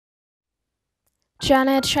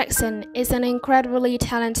Janet Jackson is an incredibly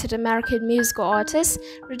talented American musical artist,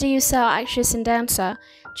 producer, actress, and dancer.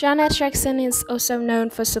 Janet Jackson is also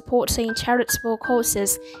known for supporting charitable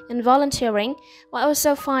causes and volunteering, while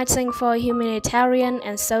also fighting for humanitarian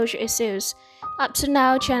and social issues. Up to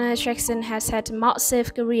now, Janet Jackson has had a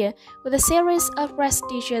massive career with a series of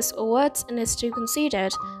prestigious awards and is still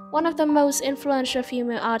considered one of the most influential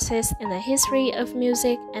female artists in the history of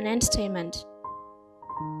music and entertainment.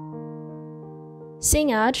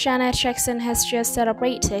 Singer Janet Jackson has just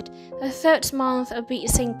celebrated her third month of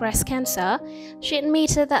beating breast cancer. She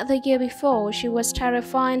admitted that the year before she was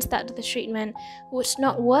terrified that the treatment would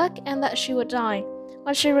not work and that she would die.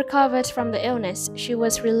 When she recovered from the illness, she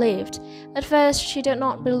was relieved. At first, she did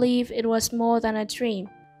not believe it was more than a dream.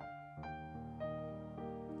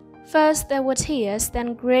 First, there were tears,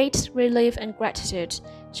 then great relief and gratitude.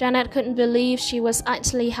 Janet couldn't believe she was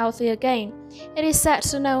actually healthy again. It is sad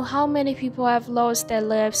to know how many people have lost their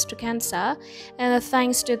lives to cancer, and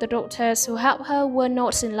thanks to the doctors who helped her were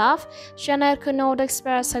not in love, Janet could not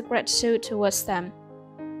express her gratitude towards them.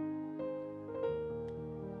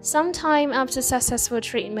 Sometime after successful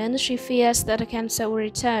treatment, she fears that the cancer will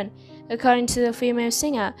return. According to the female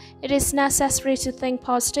singer, it is necessary to think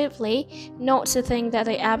positively, not to think that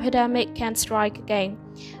the epidemic can strike again.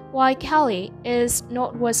 While Kelly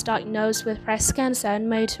was diagnosed with breast cancer in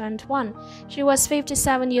May 2021, she was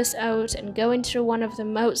 57 years old and going through one of the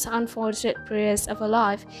most unfortunate periods of her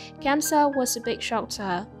life. Cancer was a big shock to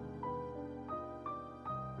her.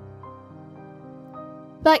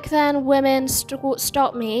 Back then, women would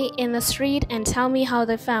stop me in the street and tell me how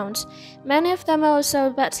they found. Many of them are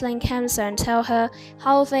also battling cancer and tell her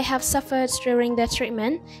how they have suffered during their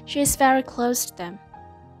treatment. She is very close to them.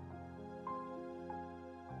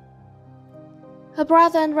 Her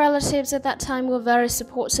brother and relatives at that time were very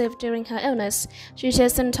supportive during her illness. She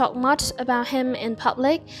doesn't talk much about him in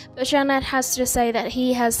public, but Janet has to say that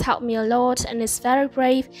he has helped me a lot and is very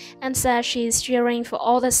brave, and says she is cheering for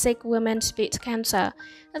all the sick women to beat cancer.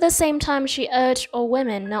 At the same time, she urged all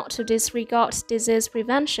women not to disregard disease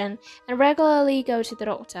prevention and regularly go to the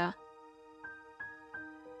doctor.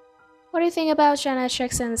 What do you think about Janet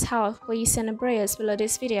Jackson's health? Please send a prayers below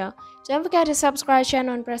this video. Don't forget to subscribe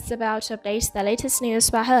channel and press the bell to update the latest news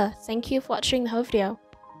about her. Thank you for watching the whole video.